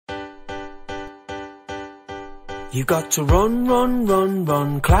You got to run, run, run,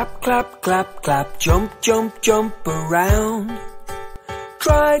 run, clap, clap, clap, clap, jump, jump, jump around.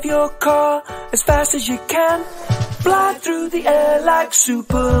 Drive your car as fast as you can, fly through the air like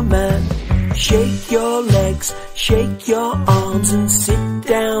Superman. Shake your legs, shake your arms and sit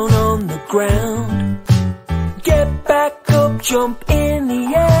down on the ground. Get back up, jump in the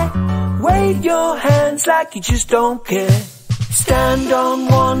air, wave your hands like you just don't care. Stand on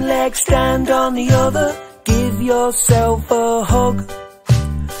one leg, stand on the other, give yourself a hug.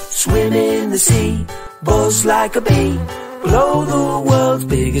 Swim in the sea, buzz like a bee, blow the world's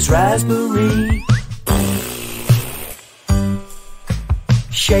biggest raspberry.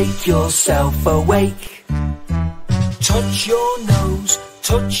 Shake yourself awake, touch your nose,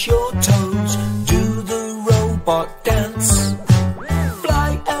 touch your toes, do the robot dance.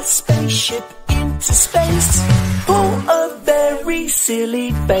 Fly a spaceship into space, pull a very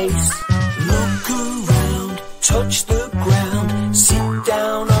silly face. Look around, touch the ground, sit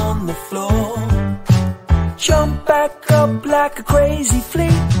down on the floor. Jump back up like a crazy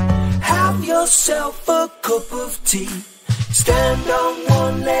flea, have yourself a cup of tea. Stand on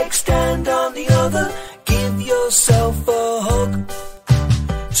one leg, stand on the other, give yourself a hug.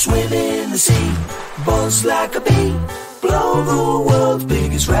 Swim in the sea, buzz like a bee, blow the world's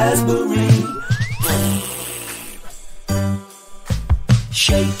biggest raspberry.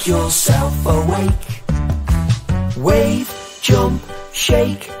 Shake yourself awake, wave, jump,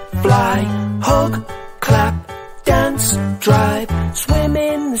 shake, fly, hug, clap, dance, drive, swim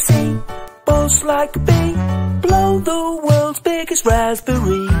in the sea, buzz like a bee, blow the world's biggest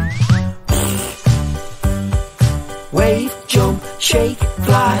raspberry. Wave, jump, shake,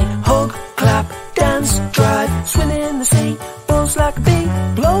 fly, hug, clap, dance, drive, swim in the sea, buzz like a bee,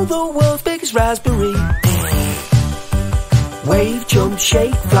 blow the world's biggest raspberry. Wave, jump,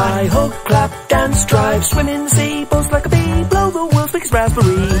 shake, fly, hug, clap, dance, drive, swim in the sea, buzz like a bee, blow the world's biggest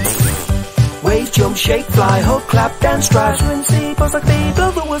raspberry. Wave, jump, shake, fly, hug, clap, dance, drive, swim in the sea, buzz like a bee,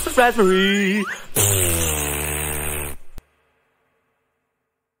 blow the world's biggest raspberry.